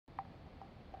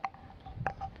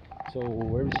So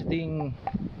we're visiting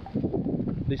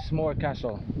Lismore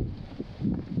Castle.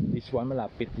 This one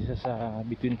malapit isa sa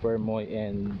between Permoy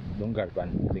and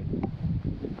Dungarvan, I think.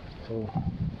 So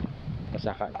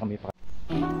masaka kami pa.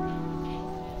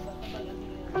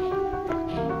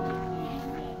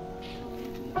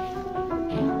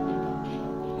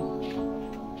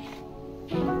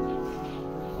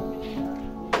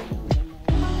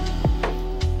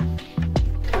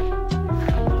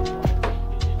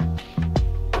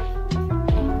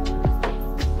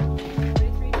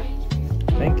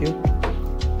 Thank you.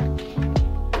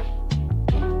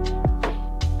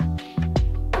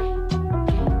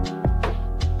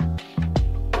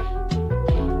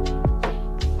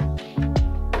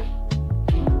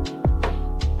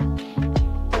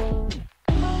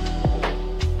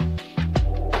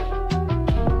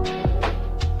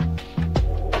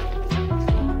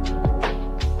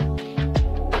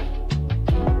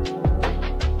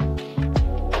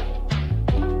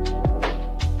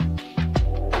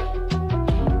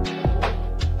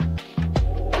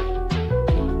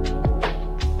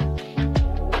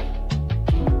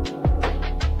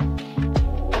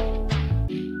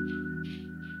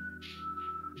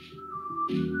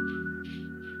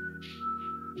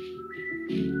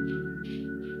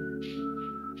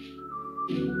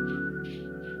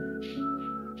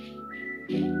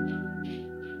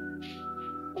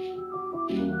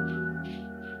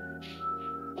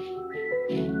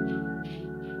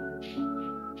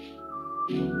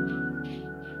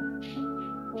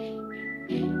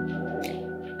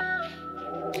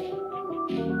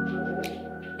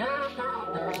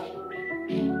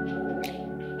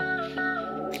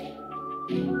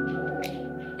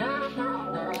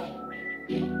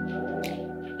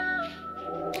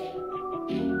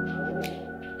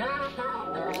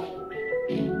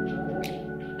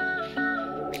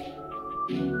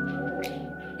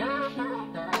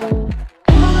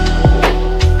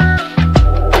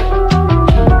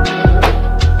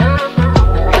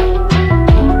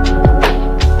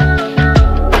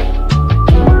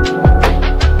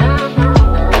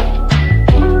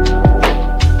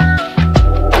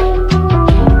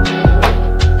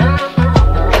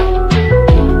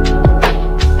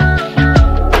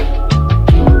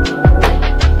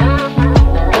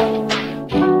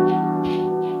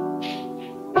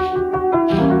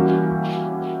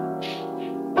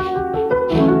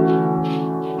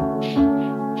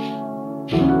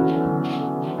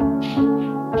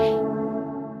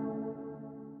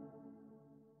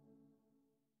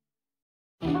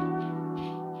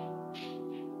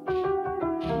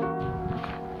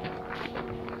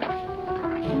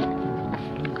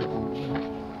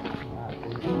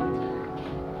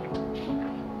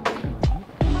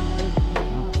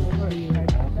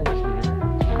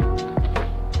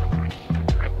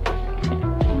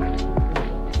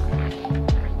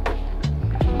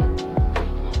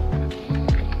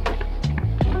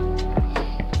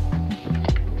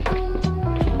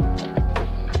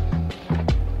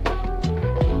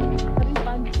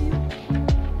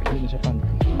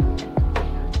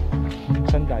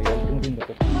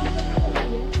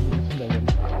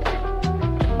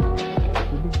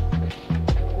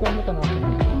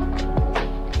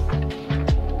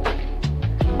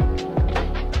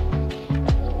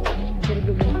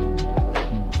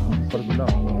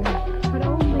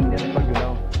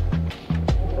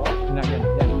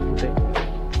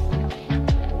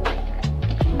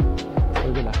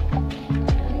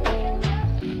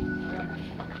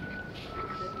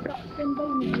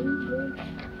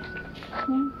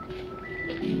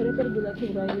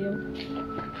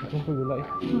 Itong pagula eh.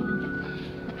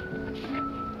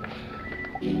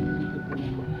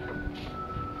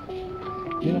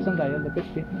 Hindi na sandayan, lapit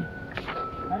eh.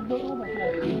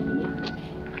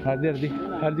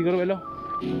 Hardi karo elo.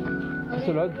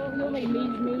 Sulod. May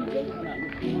maze.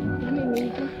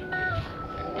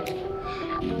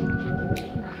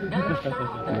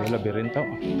 May labirinto.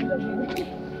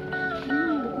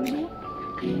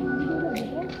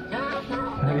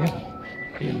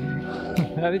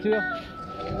 Hari cuyo.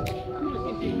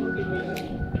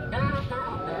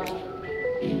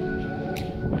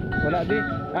 Wala di.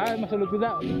 Masulod ko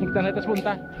da. Magtanay tas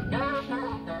punta.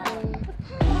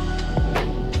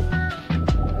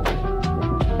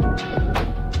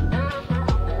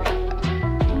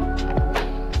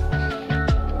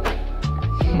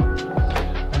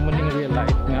 Ang muning real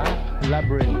life nga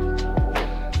labyrinth.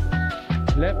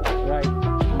 Left, right.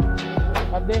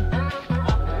 Ade.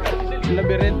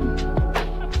 Labyrinth.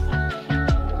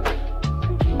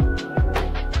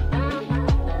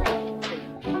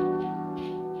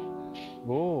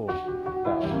 Oh,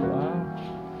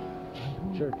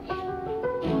 church.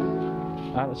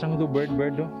 Isang bird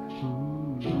oh.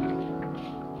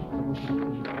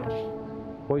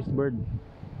 Voice bird.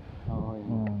 Oo,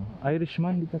 yun.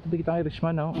 Irishman, dito kita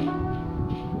Irishman oh.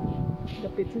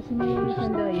 Kapit sa sinayos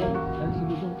ng daya. Ay,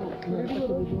 siludong po.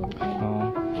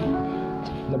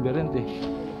 Labyrinth eh.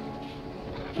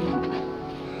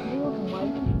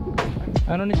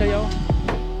 Ano ni sayaw?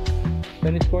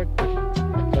 Tennis court.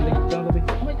 Balik lang tabi.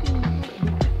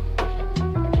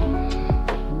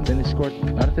 Tennis court.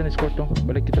 Ano tennis court to?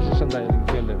 Balik kita sa Sundial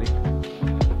Gallery.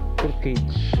 Tour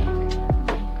cage.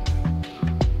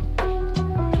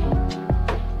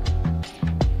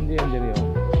 Hindi yan diri oh.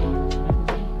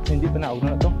 Hindi pa naog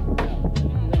na to.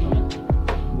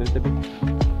 Diri tabi.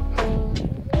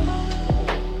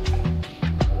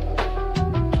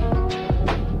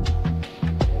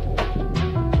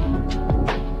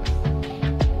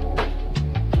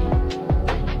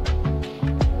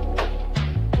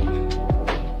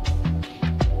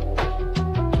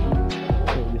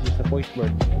 Voice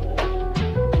bird.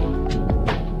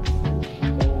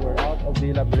 So we're out of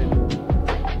the labyrinth.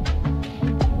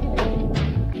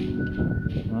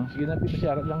 Sige na, pipa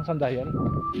siya lang sandayan.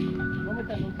 May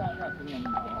tanong sa akin yan.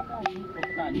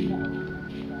 Pagkakali na.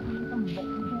 Tambok.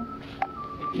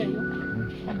 Kayo.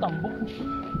 Ang tambok.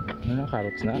 Ano,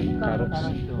 carrots na? Carrots.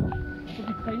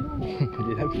 Kapit kayo.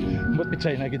 Hindi na. Ba't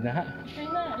pichay na gid na?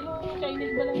 China. Yung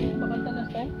Chinese ba lang yung bakanta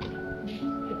last time?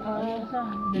 Sa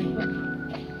network.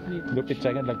 Lupit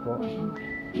siya nga ko.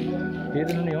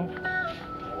 Dito na niyo.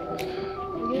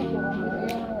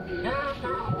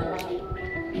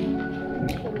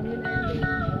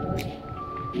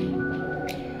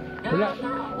 Wala.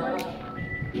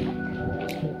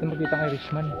 Ito makita ng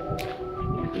Irishman.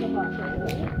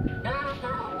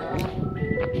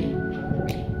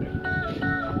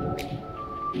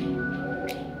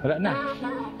 Wala na.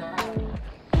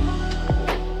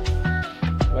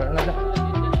 Wala na da.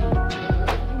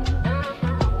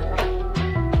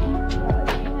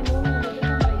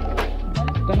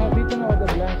 Tama dito na wala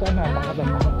lang sana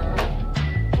makadama.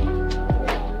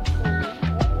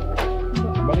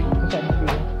 Balik ko sa ano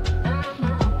dito.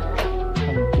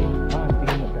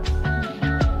 Anting na ka.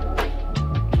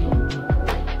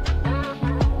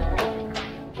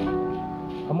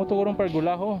 Kamu turong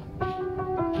pergola ho.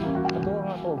 Ito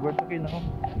nga cover to kina ho.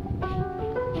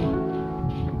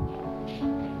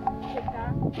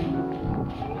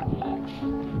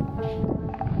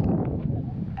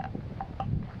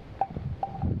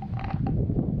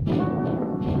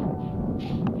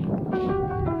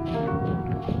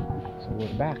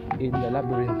 We're back in the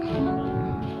labyrinth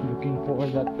looking for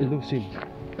that elusive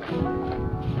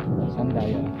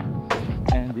Sundial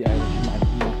and the Irishman.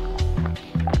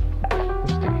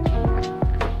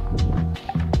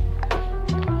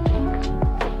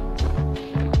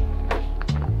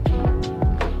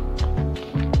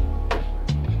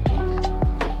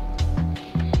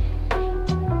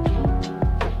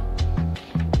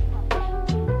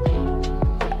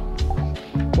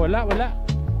 Wala.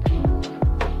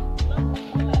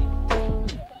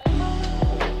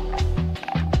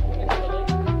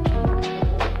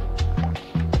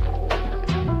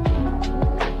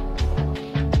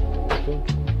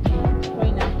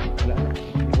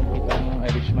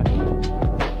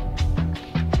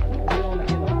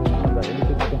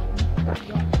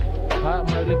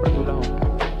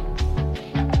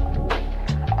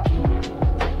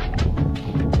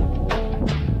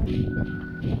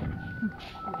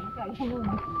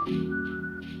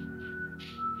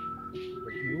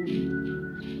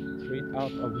 Straight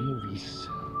out of the movies.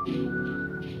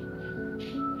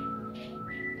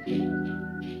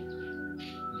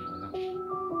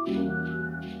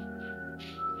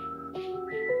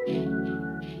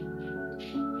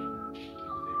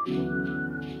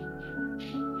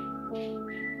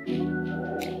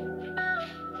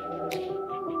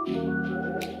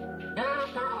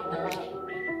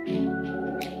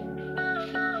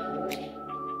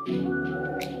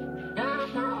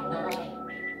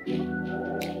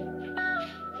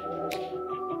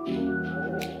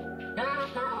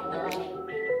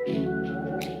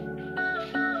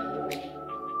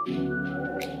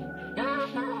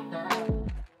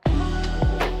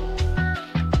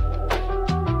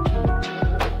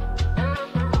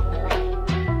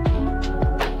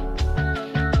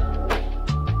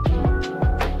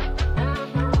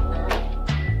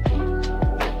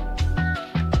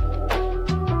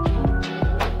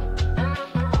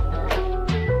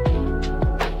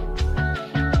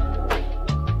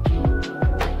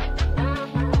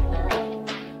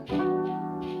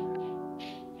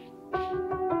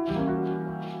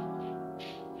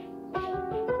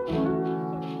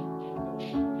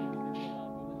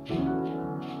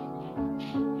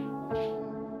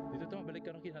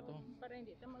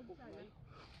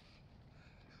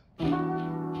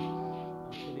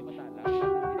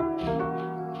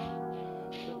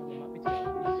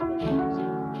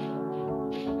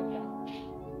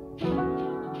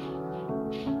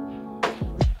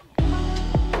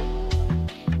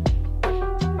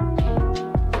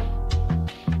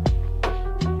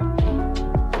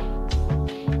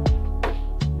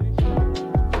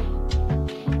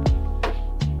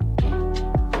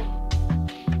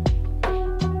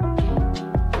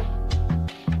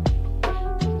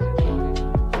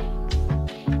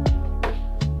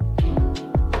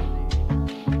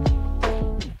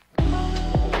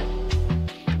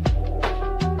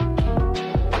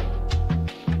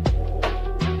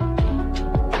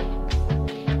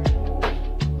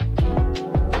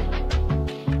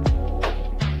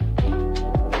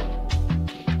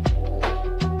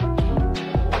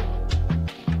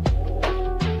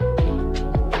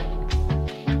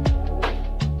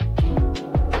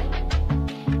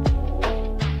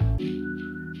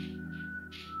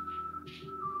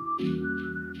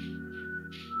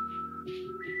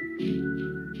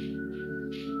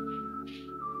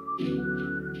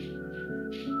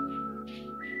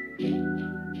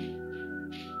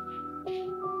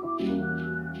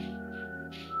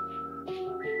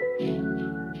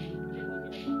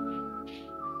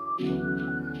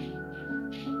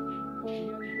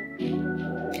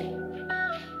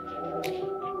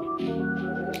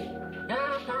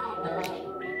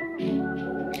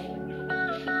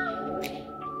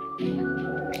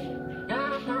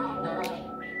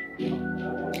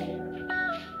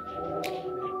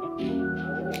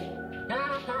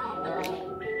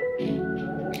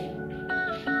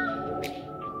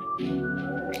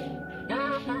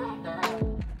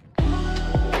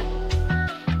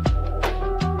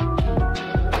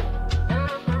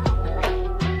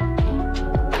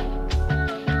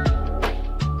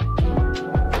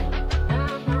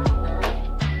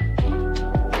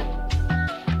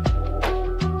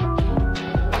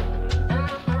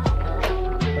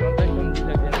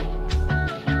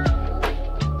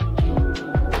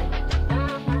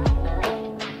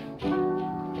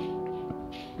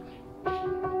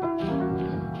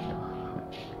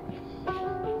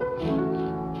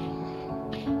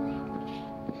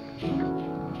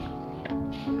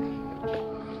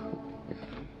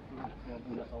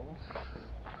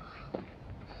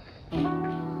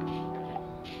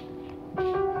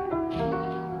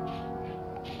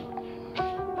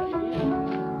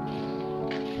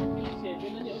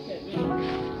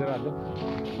 Sarado.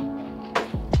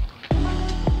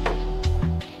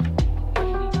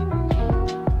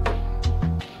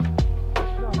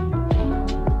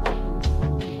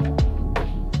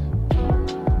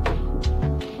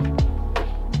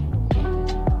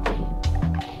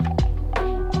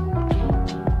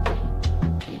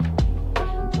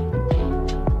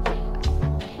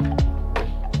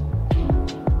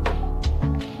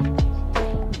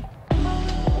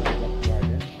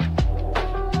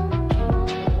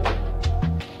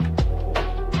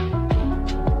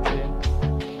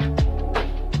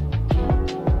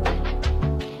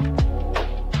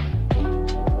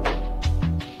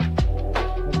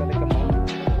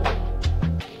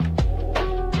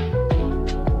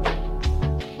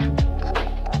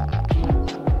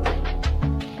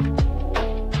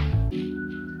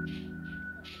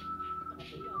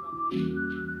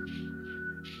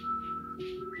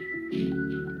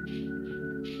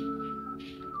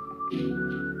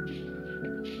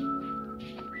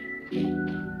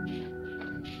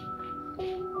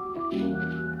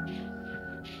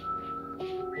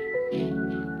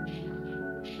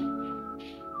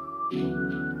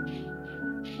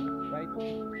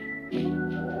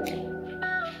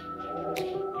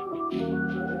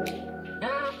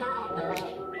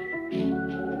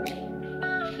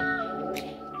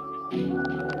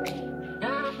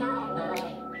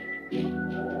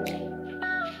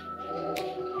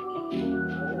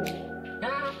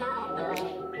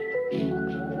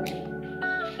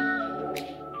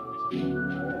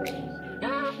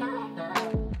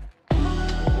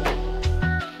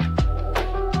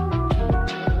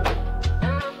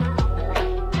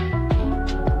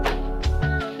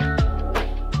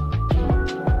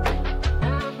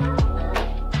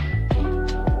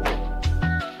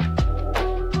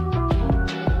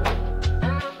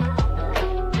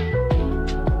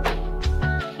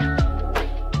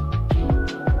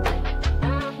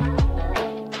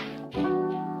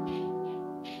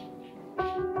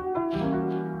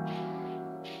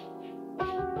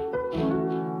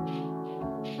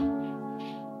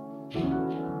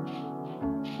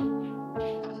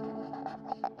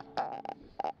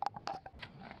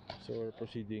 So we're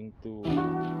proceeding to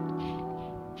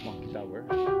Monkey Tower.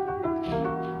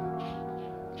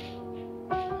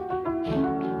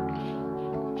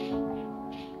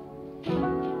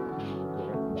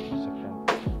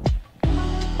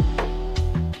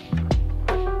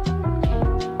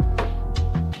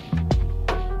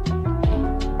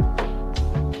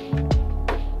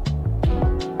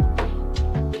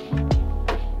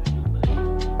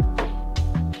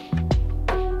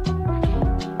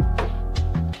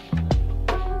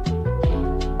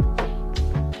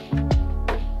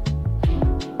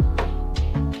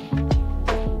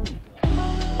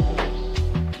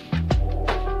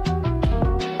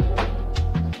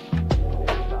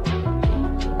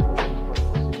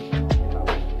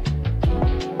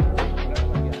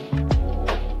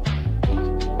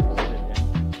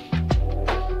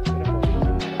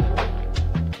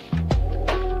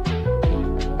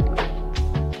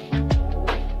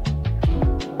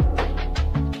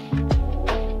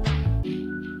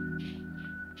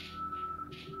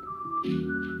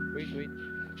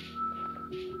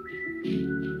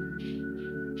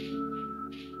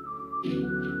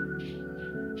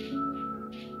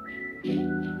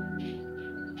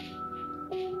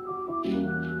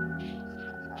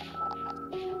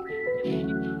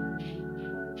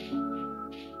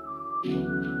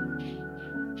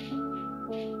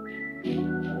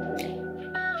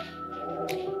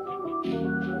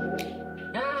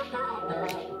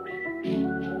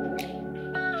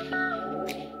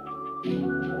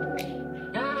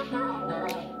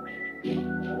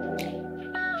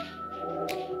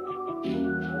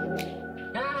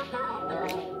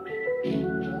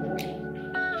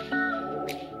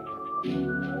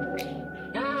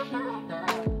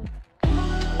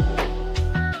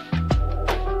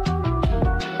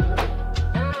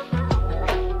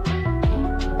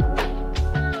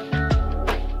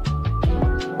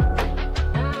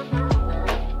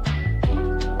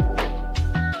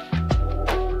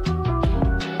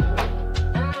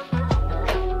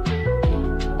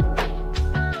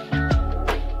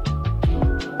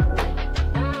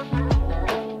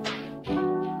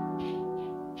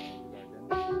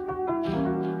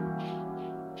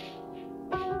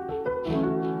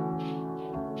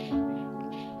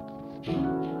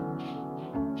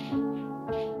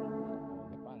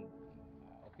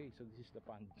 the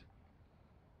pond.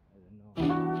 I don't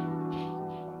know.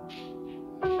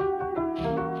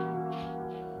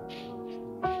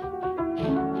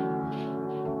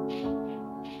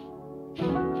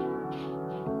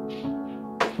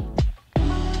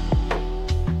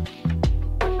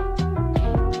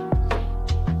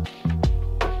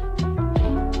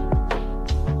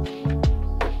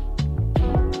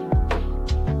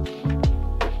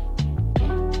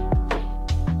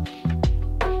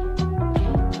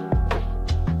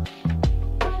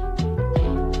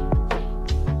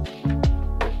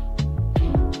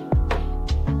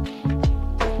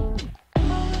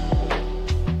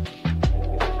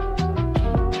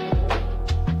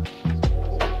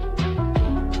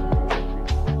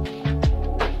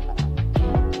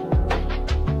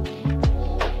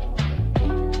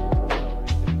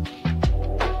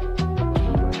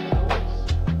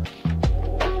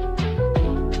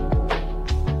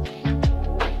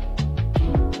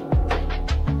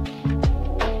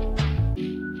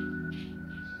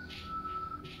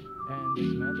 And the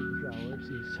smell of the flowers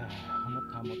is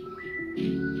hamot-hamot.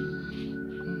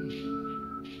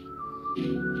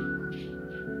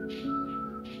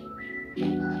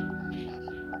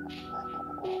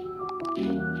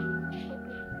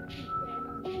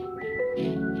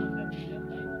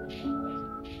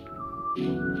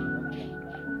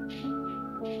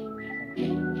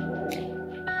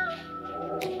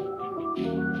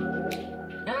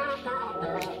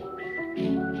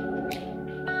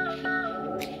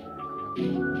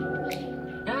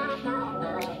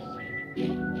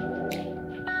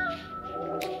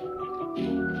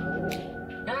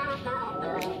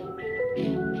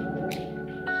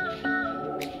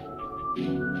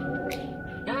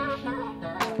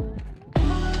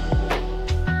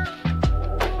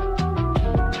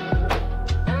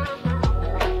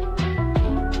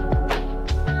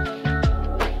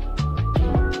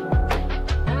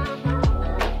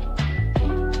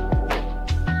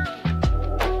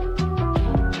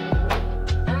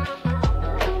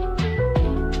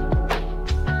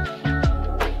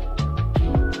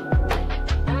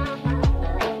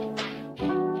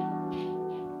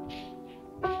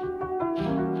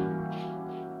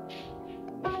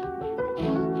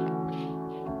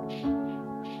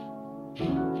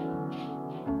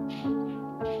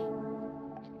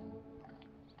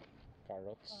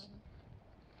 Carrots.